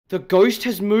The ghost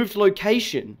has moved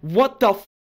location. What the f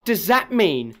does that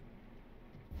mean?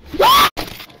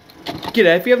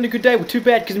 G'day, if you're having a good day, well, too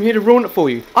bad, because I'm here to ruin it for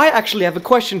you. I actually have a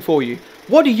question for you.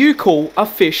 What do you call a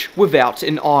fish without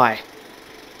an eye?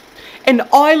 An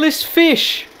eyeless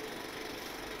fish!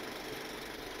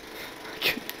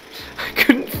 I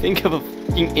couldn't think of a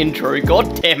fucking intro,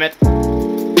 god damn it.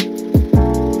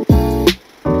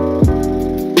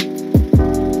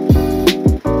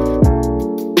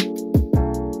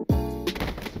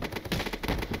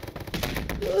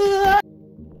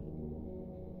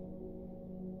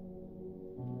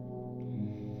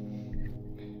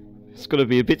 It's gonna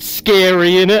be a bit scary,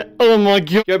 innit? Oh my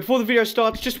god. Yo, before the video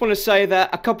starts, just want to say that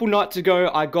a couple nights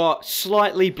ago, I got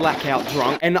slightly blackout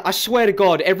drunk. And I swear to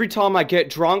god, every time I get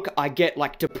drunk, I get,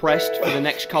 like, depressed for the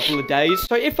next couple of days.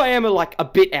 So if I am, like, a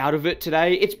bit out of it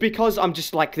today, it's because I'm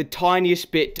just, like, the tiniest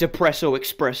bit depresso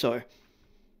espresso.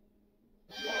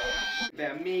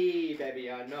 About me,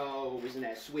 baby, I know, isn't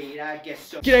that sweet? I guess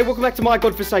so. G'day, welcome back to my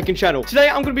godforsaken channel. Today,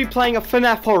 I'm gonna be playing a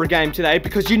FNAF horror game today,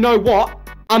 because you know what?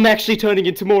 I'm actually turning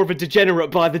into more of a degenerate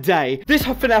by the day. This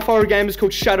FNAF horror game is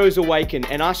called Shadows Awaken,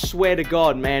 and I swear to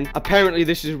God, man, apparently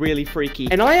this is really freaky.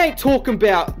 And I ain't talking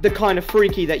about the kind of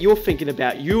freaky that you're thinking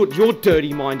about, you're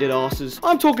dirty-minded asses.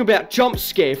 I'm talking about jump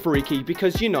scare freaky,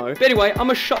 because you know. But anyway, I'm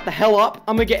gonna shut the hell up.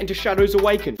 I'm gonna get into Shadows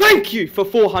Awaken. Thank you for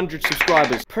 400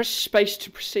 subscribers. Press space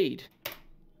to proceed.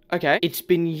 Okay, it's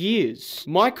been years.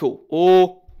 Michael,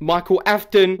 or Michael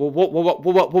Afton.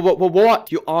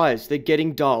 What? Your eyes, they're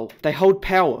getting dull. They hold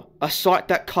power. A sight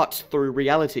that cuts through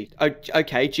reality.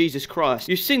 Okay, Jesus Christ.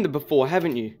 You've seen them before,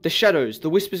 haven't you? The shadows, the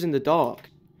whispers in the dark.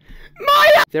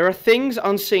 Maya! There are things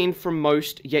unseen from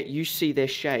most, yet you see their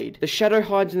shade. The shadow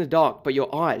hides in the dark, but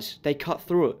your eyes, they cut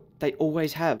through it. They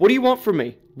always have. What do you want from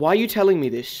me? Why are you telling me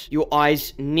this? Your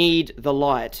eyes need the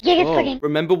light. Oh,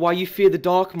 remember why you fear the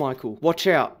dark, Michael. Watch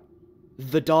out.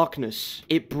 The darkness.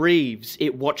 It breathes,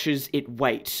 it watches, it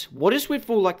waits. What is with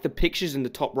all, like, the pictures in the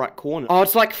top right corner? Oh,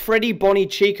 it's like Freddy, Bonnie,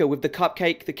 Chica with the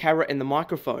cupcake, the carrot, and the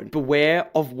microphone. Beware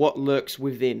of what lurks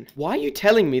within. Why are you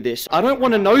telling me this? I don't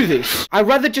want to know this. I'd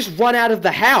rather just run out of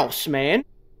the house, man.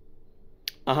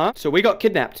 So we got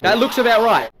kidnapped. That looks about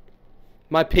right.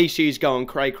 My PC's going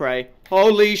cray-cray.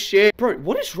 Holy shit. Bro,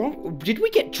 what is wrong? Did we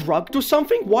get drugged or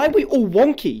something? Why are we all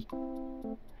wonky?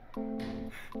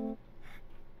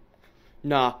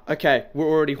 Nah, okay, we're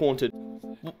already haunted.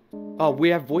 Oh, we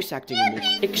have voice acting in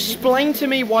this. Explain to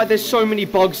me why there's so many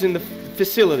bugs in the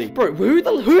facility. Bro, who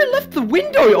left the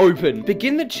window open?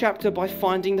 Begin the chapter by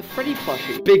finding the Freddy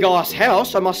plushie. Big ass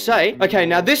house, I must say. Okay,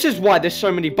 now this is why there's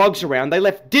so many bugs around. They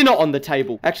left dinner on the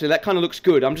table. Actually, that kind of looks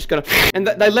good. I'm just gonna... And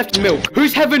they left milk.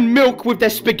 Who's having milk with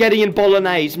their spaghetti and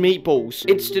bolognese meatballs?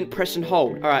 Instant press and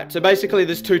hold. Alright, so basically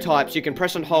there's two types. You can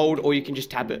press and hold, or you can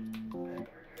just tap it.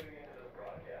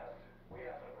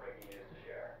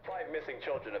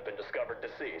 Children have been discovered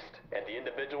deceased, and the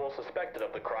individual suspected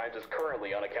of the crimes is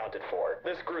currently unaccounted for.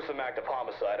 This gruesome act of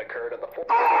homicide occurred at the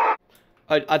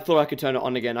I thought I could turn it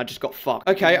on again. I just got fucked.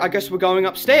 Okay, I guess we're going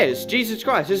upstairs. Jesus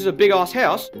Christ, this is a big ass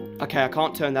house. Okay, I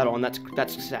can't turn that on.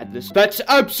 That's sadness. That's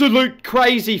absolute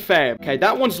crazy, fam. Okay,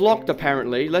 that one's locked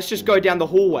apparently. Let's just go down the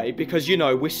hallway because you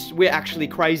know we're actually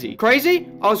crazy. Crazy?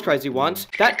 I was crazy once.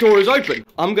 That door is open.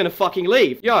 I'm gonna fucking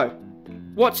leave. Yo.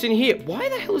 What's in here? Why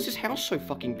the hell is this house so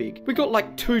fucking big? We got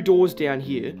like 2 doors down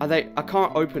here. I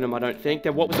can't open them, I don't think.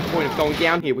 Then what was the point of going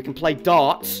down here? We can play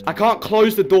darts. I can't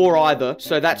close the door either.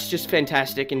 So that's just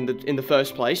fantastic in the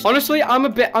first place. Honestly, I'm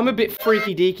a bit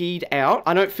freaky deakied out.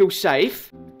 I don't feel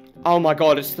safe. Oh my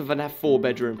god, it's the FNAF 4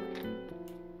 bedroom.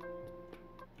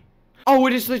 Oh,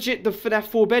 it is legit the FNAF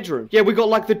 4 bedroom. Yeah, we got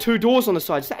like the 2 doors on the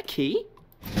side. Is that a key?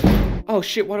 Oh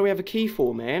shit, what do we have a key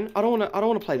for, man? I don't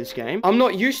wanna play this game. I'm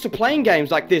not used to playing games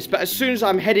like this, but as soon as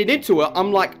I'm headed into it,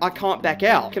 I'm like, I can't back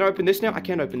out. Can I open this now? I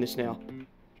can open this now.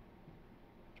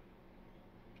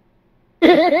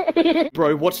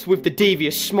 Bro, what's with the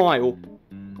devious smile?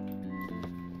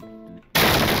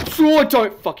 Oh,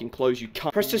 don't fucking close, you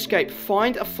cunt. Press escape.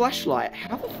 Find a flashlight.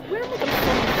 Where am I gonna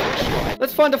find a flashlight?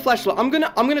 Let's find a flashlight. I'm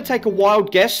gonna take a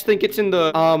wild guess. Think it's in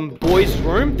the boys'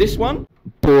 room. This one.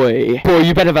 Boy,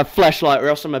 you better have a flashlight or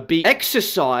else I'm gonna beat.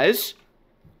 Exercise?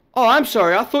 Oh, I'm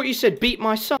sorry. I thought you said beat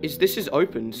my son. This is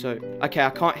open, so... Okay, I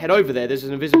can't head over there. There's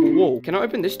an invisible wall. Can I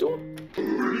open this door?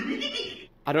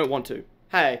 I don't want to.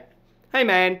 Hey. Hey,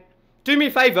 man. Do me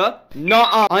a favor.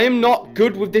 Nuh-uh. I am not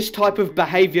good with this type of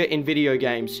behavior in video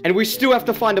games. And we still have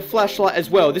to find a flashlight as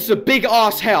well. This is a big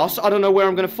ass house. I don't know where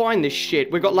I'm gonna find this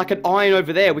shit. We've got like an iron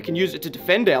over there. We can use it to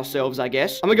defend ourselves, I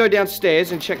guess. I'm gonna go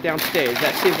downstairs and check downstairs.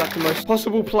 That seems like the most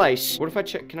possible place. What if I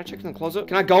check? Can I check in the closet?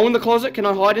 Can I go in the closet? Can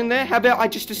I hide in there? How about I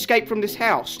just escape from this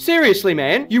house? Seriously,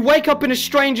 man. You wake up in a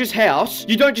stranger's house.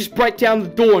 You don't just break down the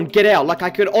door and get out. Like I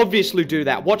could obviously do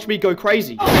that. Watch me go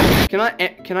crazy. Can I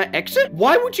exit?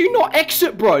 Why would you not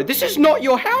exit, bro? This is not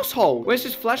your household. Where's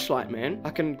this flashlight, man? I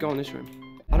can go in this room.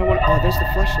 I don't want to... Oh, there's the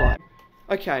flashlight.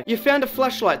 Okay. You found a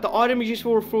flashlight. The item is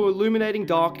useful for illuminating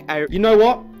dark area. You know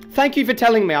what? Thank you for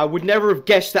telling me. I would never have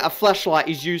guessed that a flashlight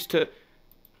is used to...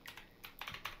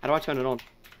 How do I turn it on?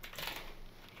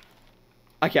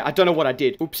 Okay, I don't know what I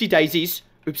did. Oopsie daisies.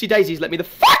 Oopsie daisies, let me the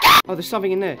fuck out! Oh, there's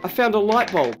something in there. I found a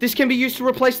light bulb. This can be used to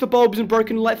replace the bulbs in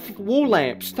broken wall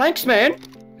lamps. Thanks, man.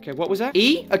 Okay, what was that?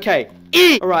 E? Okay.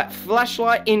 E! Alright,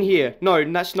 flashlight in here. No,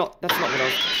 that's not what I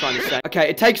was trying to say. Okay,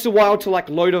 it takes a while to, like,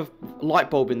 load a light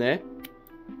bulb in there.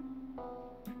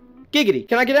 Giggity.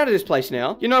 Can I get out of this place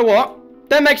now? You know what?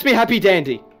 That makes me happy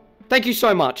dandy. Thank you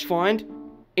so much. Find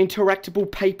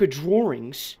interactable paper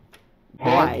drawings.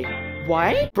 Why?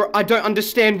 Why? Bro, I don't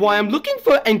understand why I'm looking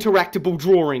for interactable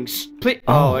drawings.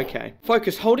 Oh, okay.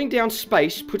 Focus. Holding down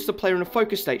space puts the player in a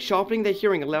focus state, sharpening their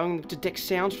hearing, allowing them to detect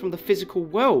sounds from the physical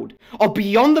world. Oh,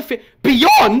 beyond the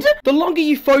beyond? The longer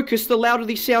you focus, the louder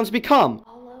these sounds become.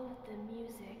 Follow the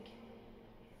music.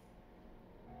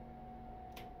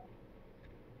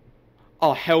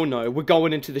 Oh, hell no. We're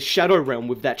going into the shadow realm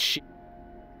with that shit.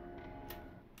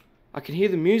 I can hear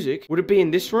the music. Would it be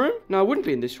in this room? No, it wouldn't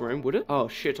be in this room, would it? Oh,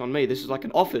 shit on me. This is like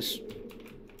an office.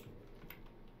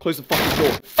 Close the fucking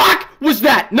door. Fuck! Was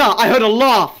that? Nah, I heard a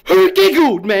laugh. Who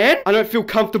giggled, man? I don't feel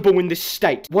comfortable in this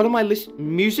state. What am I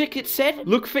listening? Music, it said?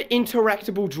 Look for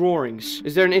interactable drawings.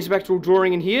 Is there an interactable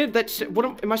drawing in here?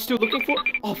 What am I still looking for?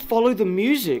 Oh, follow the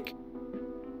music.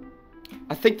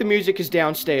 I think the music is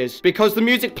downstairs. Because the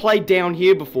music played down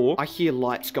here before. I hear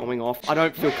lights going off. I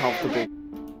don't feel comfortable.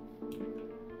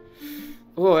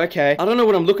 Oh, okay. I don't know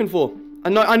what I'm looking for. I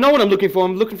know what I'm looking for.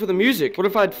 I'm looking for the music. What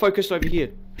if I had focused over here?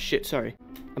 Shit, sorry.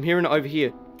 I'm hearing it over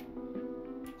here.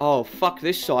 Oh, fuck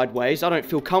this sideways. I don't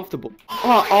feel comfortable.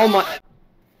 Oh my...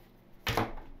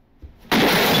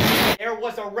 There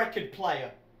was a record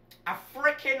player. A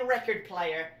frickin' record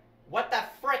player. What the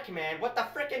frick, man? What the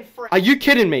frickin' frick? Are you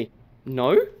kidding me?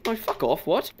 No? No, fuck off.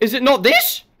 What? Is it not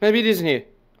this? Maybe it isn't here.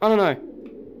 I don't know.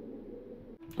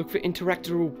 Look for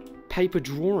interactable... paper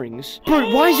drawings.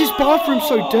 Bro, why is this bathroom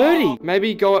so dirty?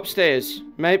 Maybe go upstairs.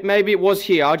 Maybe it was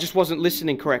here. I just wasn't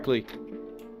listening correctly.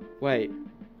 Wait.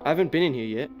 I haven't been in here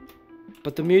yet.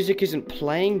 But the music isn't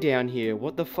playing down here.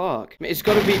 What the fuck? It's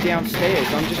got to be downstairs.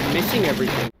 I'm just missing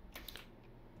everything.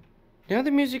 Now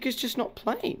the music is just not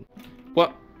playing.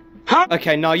 What? Huh?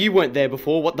 Okay, no, you weren't there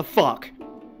before. What the fuck?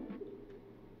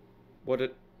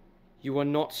 You are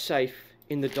not safe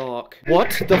in the dark.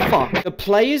 What the fuck? The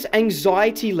player's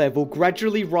anxiety level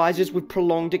gradually rises with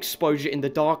prolonged exposure in the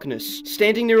darkness.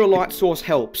 Standing near a light source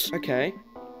helps. Okay.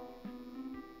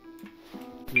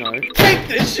 No. Take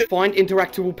this shit! Find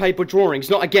interactable paper drawings.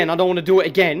 Not again. I don't want to do it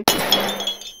again.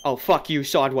 Oh, fuck you,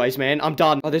 sideways, man. I'm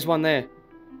done. Oh, there's one there.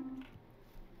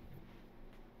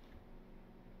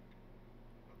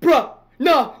 Bruh!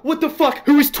 Nah! What the fuck?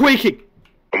 Who is tweaking?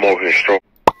 I'm over here strong.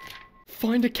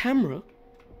 Find a camera?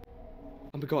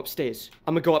 I'm gonna go upstairs.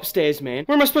 I'm gonna go upstairs, man.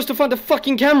 Where am I supposed to find a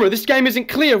fucking camera? This game isn't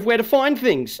clear of where to find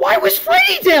things. Why was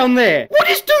Freddy down there? What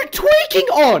is dude tweaking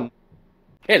on?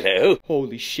 Hello.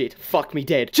 Holy shit. Fuck me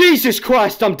dead. Jesus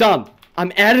Christ, I'm done.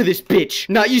 I'm out of this bitch.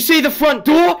 Now, you see the front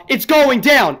door? It's going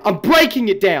down. I'm breaking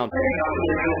it down.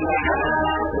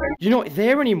 You're not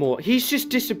there anymore. He's just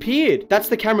disappeared. That's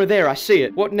the camera there. I see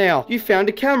it. What now? You found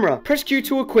a camera. Press Q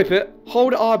to equip it.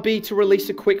 Hold RB to release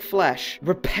a quick flash.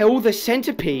 Repel the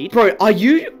centipede. Bro, are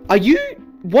you...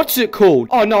 What's it called?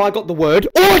 Oh, no, I got the word.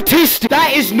 Autistic!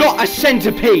 That is not a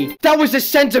centipede. That was a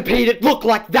centipede. It looked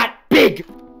like that big.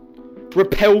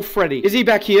 Repel Freddy. Is he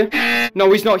back here?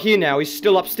 No, he's not here now. He's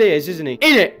still upstairs, isn't he?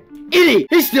 In it!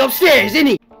 He's still upstairs, isn't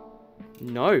he?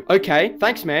 No. Okay.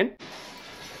 Thanks, man.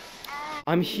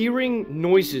 I'm hearing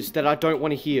noises that I don't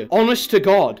want to hear. Honest to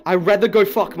God. I'd rather go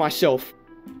fuck myself.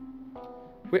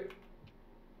 Where?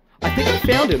 I think I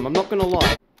found him. I'm not gonna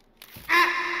lie.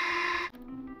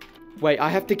 Wait, I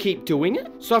have to keep doing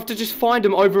it? So I have to just find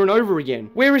him over and over again.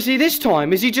 Where is he this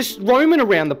time? Is he just roaming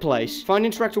around the place? Find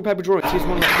interactable paper drawings. Here's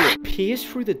one here. Pierce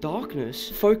through the darkness.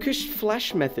 Focused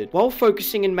flash method. While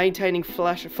focusing and maintaining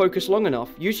focus long enough,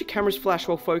 use your camera's flash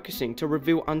while focusing to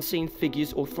reveal unseen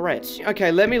figures or threats.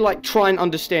 Okay, let me like try and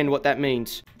understand what that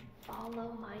means.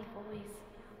 Follow my voice.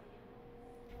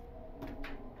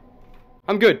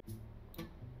 I'm good.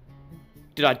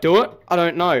 Did I do it? I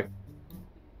don't know.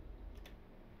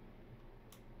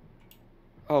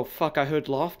 Oh, fuck, I heard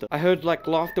laughter. I heard, like,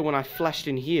 laughter when I flashed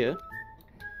in here.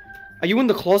 Are you in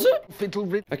the closet?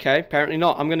 Okay, apparently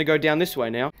not. I'm gonna go down this way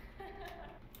now.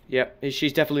 Yep,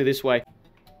 she's definitely this way.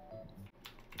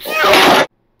 F***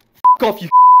 off, you.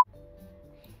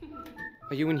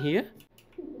 Are you in here?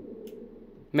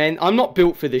 Man, I'm not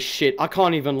built for this shit. I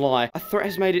can't even lie. A threat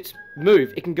has made its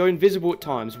move. It can go invisible at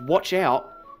times. Watch out.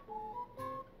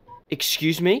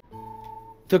 Excuse me?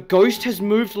 The ghost has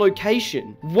moved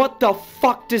location. What the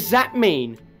fuck does that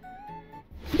mean?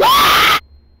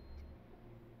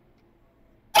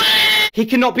 He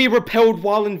cannot be repelled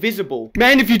while invisible.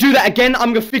 Man, if you do that again,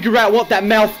 I'm gonna figure out what that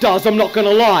mouth does. I'm not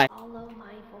gonna lie. Follow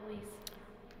my voice.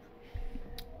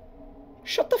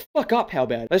 Shut the fuck up, how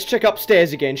bad? Let's check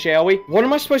upstairs again, shall we? What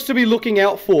am I supposed to be looking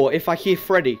out for if I hear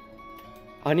Freddy?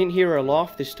 I didn't hear her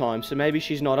laugh this time, so maybe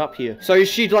she's not up here. So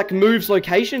she, like, moves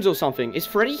locations or something. Is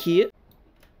Freddy here?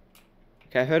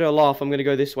 Okay, I heard her laugh. I'm gonna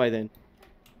go this way then.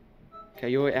 Okay,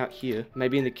 you're out here.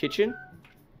 Maybe in the kitchen?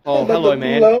 Oh, hello,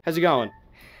 man. How's it going?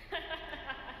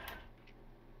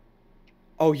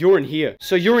 Oh, you're in here.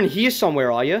 So you're in here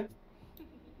somewhere, are you?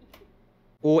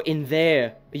 Or in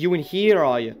there. Are you in here,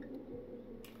 are you?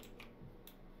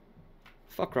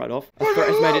 Fuck right off. A threat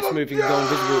has made its move and can go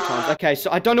invisible at times. Okay,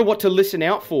 so I don't know what to listen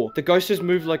out for. The ghost has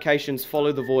moved locations.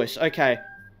 Follow the voice. Okay.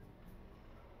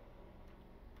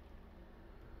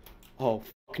 Oh,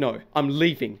 fuck no. I'm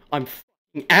leaving. I'm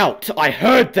f***ing out. I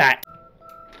heard that.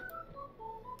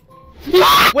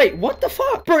 Wait, what the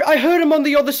fuck? Bro, I heard him on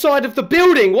the other side of the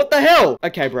building. What the hell?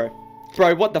 Okay, bro.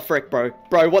 Bro, what the frick, bro?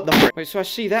 Bro, what the frick? Wait, so I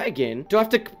see that again. Do I have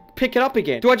to pick it up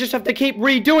again? Do I just have to keep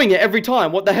redoing it every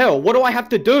time? What the hell? What do I have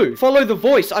to do? Follow the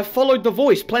voice. I've followed the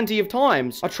voice plenty of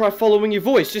times. I try following your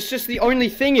voice. It's just the only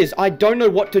thing is I don't know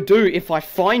what to do if I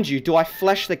find you. Do I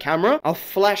flash the camera? I'll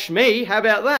flash me. How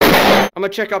about that? I'm gonna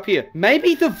check up here.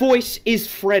 Maybe the voice is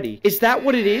Freddy. Is that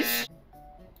what it is?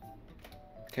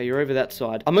 Okay, you're over that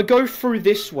side. I'm gonna go through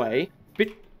this way.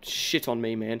 Bit shit on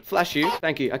me, man. Flash you.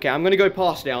 Thank you. Okay, I'm gonna go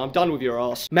past now. I'm done with your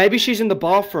ass. Maybe she's in the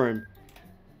bathroom.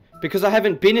 Because I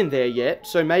haven't been in there yet,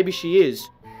 so maybe she is.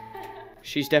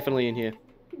 She's definitely in here.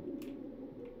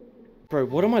 Bro,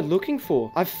 what am I looking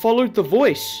for? I've followed the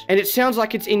voice, and it sounds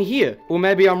like it's in here. Or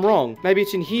maybe I'm wrong. Maybe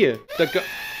it's in here.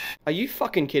 Are you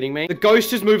fucking kidding me? The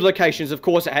ghost has moved locations, of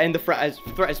course, and the threat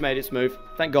has made its move.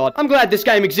 Thank God. I'm glad this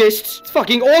game exists. It's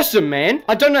fucking awesome, man.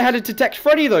 I don't know how to detect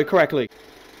Freddy, though, correctly.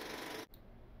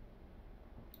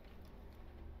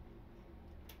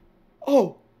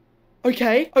 Oh.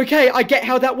 Okay, I get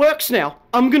how that works now.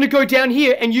 I'm gonna go down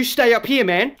here, and you stay up here,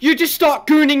 man. You just start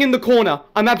gooning in the corner.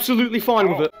 I'm absolutely fine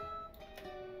with it.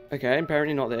 Okay,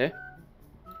 apparently not there.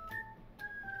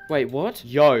 Wait, what?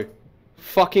 Yo.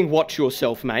 Fucking watch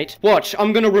yourself, mate. Watch,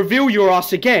 I'm gonna reveal your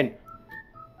ass again.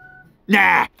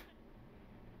 Nah.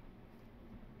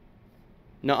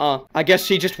 Nuh-uh. I guess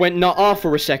he just went nuh-uh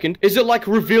for a second. Is it like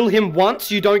reveal him once,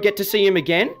 you don't get to see him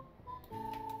again?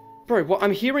 Bro, what?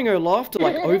 I'm hearing her laughter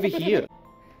like over here.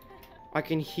 I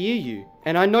can hear you.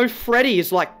 And I know Freddy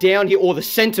is like down here, or the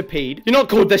centipede. You're not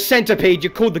called the centipede,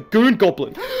 you're called the goon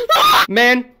goblin.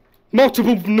 Man.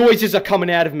 Multiple noises are coming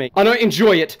out of me. I don't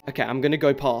enjoy it. Okay, I'm gonna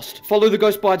go past. Follow the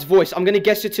ghost by its voice. I'm gonna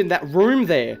guess it's in that room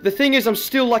there. The thing is, I'm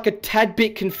still like a tad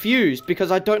bit confused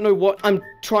because I don't know what I'm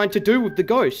trying to do with the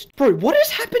ghost. Bro, what has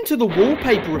happened to the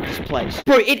wallpaper of this place?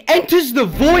 Bro, it enters the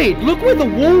void. Look where the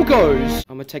wall goes.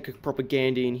 I'm gonna take a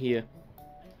propaganda in here.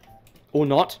 Or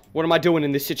not. What am I doing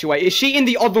in this situation? Is she in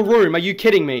the other room? Are you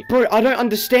kidding me? Bro, I don't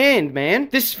understand, man.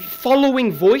 This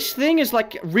following voice thing is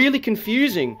like really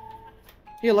confusing.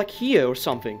 Yeah, like here or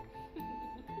something.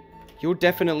 You're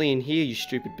definitely in here, you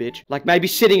stupid bitch. Like maybe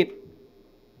sitting in...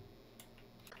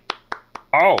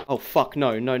 Oh. Oh, fuck,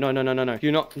 no. You're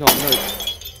not, no.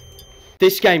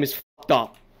 This game is fucked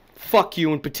up. Fuck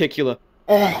you in particular.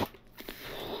 Oh.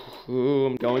 Ooh,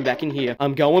 I'm going back in here.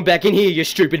 I'm going back in here, you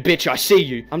stupid bitch. I see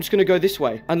you. I'm just gonna go this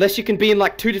way. Unless you can be in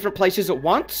like 2 different places at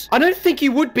once. I don't think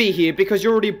you would be here because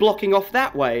you're already blocking off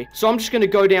that way. So I'm just gonna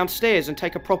go downstairs and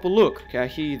take a proper look. Okay, I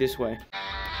hear you this way.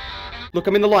 Look,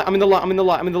 I'm in the light.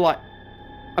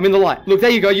 Look, there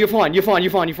you go. You're fine.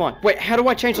 Wait, how do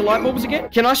I change the light bulbs again?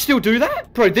 Can I still do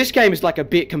that? Bro, this game is like a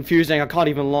bit confusing. I can't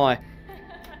even lie.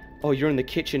 Oh, you're in the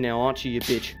kitchen now, aren't you, you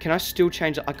bitch? Can I still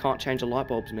change it? I can't change the light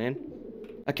bulbs, man.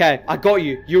 Okay, I got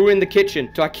you. You were in the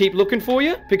kitchen. Do I keep looking for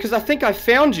you? Because I think I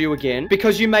found you again.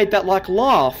 Because you made that, like,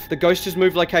 laugh. The ghost has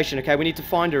moved location. Okay, we need to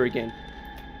find her again.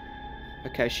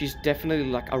 Okay, she's definitely,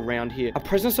 like, around here. A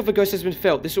presence of a ghost has been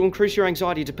felt. This will increase your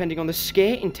anxiety depending on the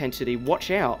scare intensity.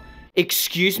 Watch out.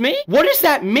 Excuse me? What does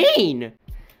that mean?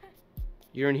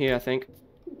 You're in here, I think.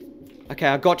 Okay,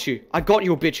 I got you. I got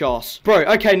your bitch ass. Bro,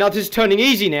 okay, now this is turning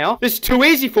easy now. This is too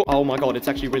easy for- Oh my god, it's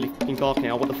actually really fucking dark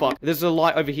now. What the fuck? There's a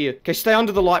light over here. Okay, stay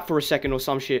under the light for a second or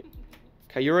some shit.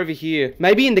 Okay, you're over here.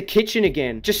 Maybe in the kitchen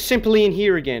again. Just simply in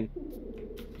here again.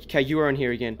 Okay, you are in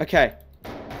here again. Okay.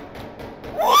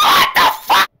 What the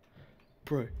fuck?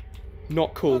 Bro.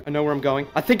 Not cool. I know where I'm going.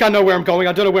 I think I know where I'm going.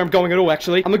 I don't know where I'm going at all,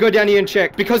 actually. I'm gonna go down here and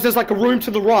check. Because there's like a room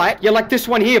to the right. Yeah, like this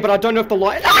one here, but I don't know if the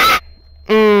light...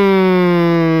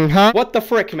 Huh? What the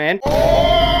frick, man?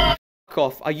 Fuck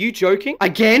off. Are you joking?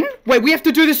 Again? Wait, we have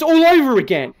to do this all over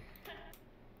again.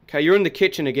 Okay, you're in the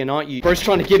kitchen again, aren't you? Bro's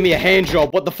trying to give me a hand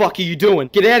job. What the fuck are you doing?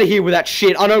 Get out of here with that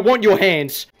shit. I don't want your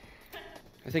hands.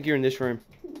 I think you're in this room.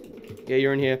 Yeah,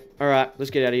 you're in here. Alright, let's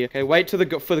get out of here. Okay, wait till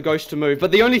for the ghost to move.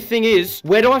 But the only thing is,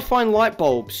 where do I find light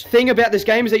bulbs? Thing about this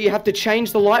game is that you have to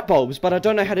change the light bulbs, but I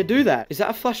don't know how to do that. Is that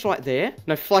a flashlight there?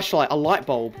 No, flashlight, a light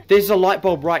bulb. There's a light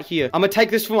bulb right here. I'm gonna take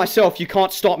this for myself. You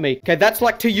can't stop me. Okay, that's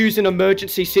like to use in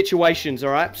emergency situations,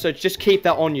 alright? So just keep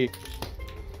that on you.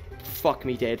 Fuck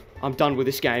me dead. I'm done with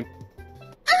this game.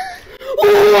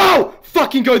 Whoa!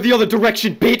 Fucking go the other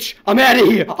direction, bitch! I'm out of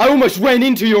here! I almost ran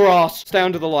into your ass! Stay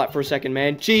under the light for a second,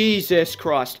 man. Jesus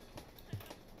Christ.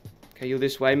 Okay, you're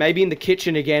this way. Maybe in the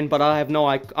kitchen again, but I have no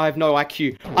IQ. I have no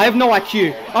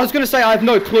IQ. I was gonna say I have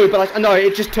no clue, but no,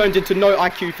 it just turned into no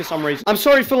IQ for some reason. I'm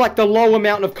sorry for like the low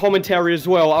amount of commentary as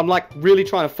well. I'm like really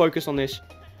trying to focus on this.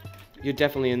 You're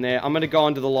definitely in there. I'm gonna go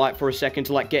under the light for a second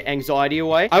to like get anxiety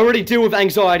away. I already deal with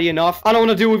anxiety enough. I don't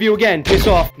want to deal with you again. Piss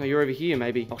off. No, you're over here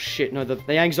maybe. Oh shit, no, the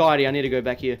anxiety. I need to go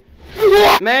back here.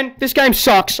 Man, this game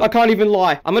sucks. I can't even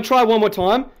lie. I'm gonna try one more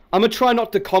time. I'm gonna try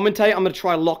not to commentate. I'm gonna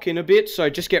try lock in a bit.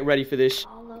 So just get ready for this.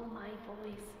 Follow my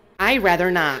voice. I'd rather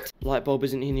not. Light bulb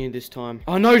isn't in here this time.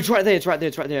 Oh no, it's right there. It's right there.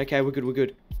 It's right there. Okay, we're good. We're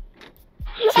good.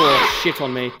 Oh, shit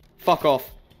on me. Fuck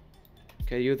off.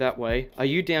 Okay, you're that way. Are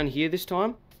you down here this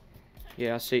time?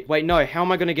 Yeah, I see. Wait, no. How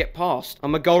am I going to get past?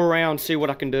 I'm going to go around, see what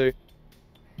I can do.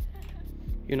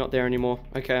 You're not there anymore.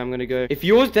 Okay, I'm going to go. If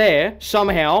you're there,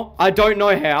 somehow, I don't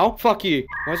know how. Fuck you.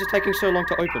 Why is it taking so long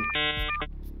to open?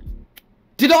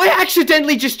 Did I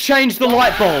accidentally just change the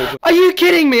light bulb? Are you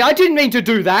kidding me? I didn't mean to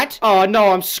do that. Oh,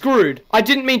 no, I'm screwed. I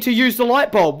didn't mean to use the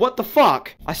light bulb. What the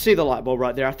fuck? I see the light bulb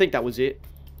right there. I think that was it.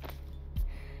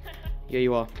 Yeah,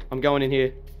 you are. I'm going in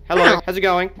here. Hello. How's it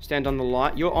going? Stand on the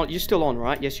light. You're on. You're still on,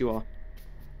 right? Yes, you are.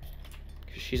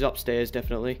 She's upstairs,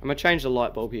 definitely. I'm gonna change the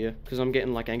light bulb here, because I'm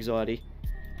getting, like, anxiety.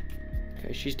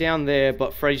 Okay, she's down there,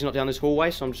 but Freddy's not down this hallway,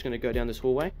 so I'm just gonna go down this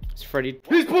hallway. It's Freddy.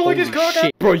 He's pulling his cock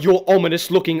out! Bro, you're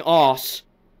ominous-looking ass.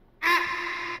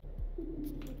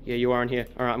 Yeah, you are in here.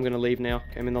 Alright, I'm gonna leave now.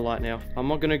 Okay, I'm in the light now. I'm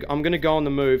gonna go on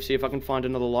the move, see if I can find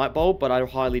another light bulb, but I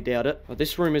highly doubt it. Oh,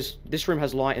 this room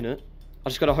has light in it. I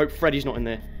just gotta hope Freddy's not in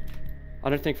there. I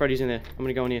don't think Freddy's in there. I'm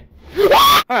gonna go in here.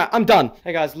 Alright, I'm done.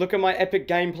 Hey guys, look at my epic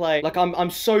gameplay. Like,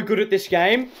 I'm so good at this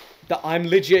game that I'm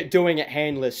legit doing it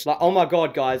handless. Like, oh my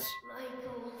god, guys.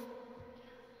 Michael.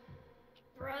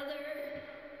 Brother.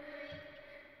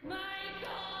 Michael!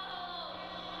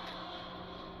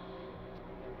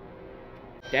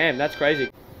 Damn, that's crazy.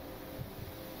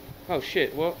 Oh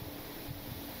shit, what?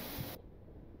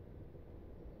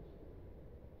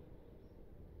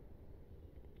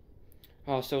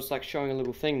 Oh, so it's like showing a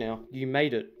little thing now. You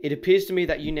made it. It appears to me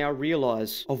that you now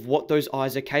realize of what those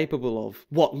eyes are capable of.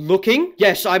 What, looking?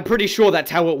 Yes, I'm pretty sure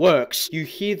that's how it works. You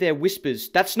hear their whispers.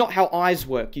 That's not how eyes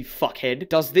work, you fuckhead.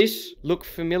 Does this look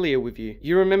familiar with you?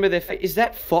 You remember their face? Is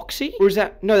that Foxy? Or is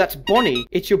that... No, that's Bonnie.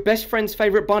 It's your best friend's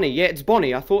favorite bunny. Yeah, it's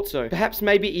Bonnie. I thought so. Perhaps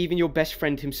maybe even your best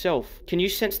friend himself. Can you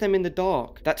sense them in the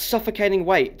dark? That suffocating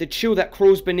weight. The chill that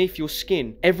crawls beneath your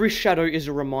skin. Every shadow is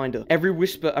a reminder. Every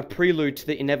whisper a prelude to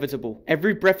the inevitable.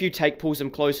 Every breath you take pulls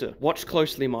them closer. Watch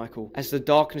closely, Michael, as the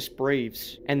darkness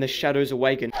breathes and the shadows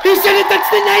awaken. He said it! That's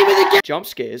the name of the game! Jump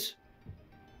scares.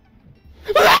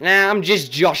 Nah, I'm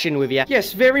just joshing with you.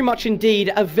 Yes, very much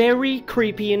indeed a very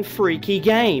creepy and freaky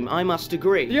game, I must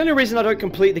agree. The only reason I don't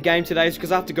complete the game today is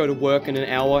because I have to go to work in an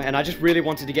hour, and I just really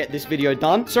wanted to get this video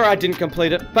done. Sorry I didn't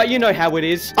complete it, but you know how it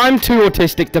is. I'm too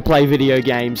autistic to play video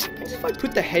games. What if I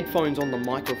put the headphones on the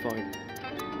microphone?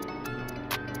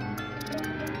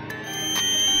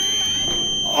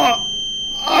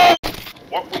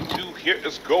 What we do here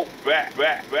is go back.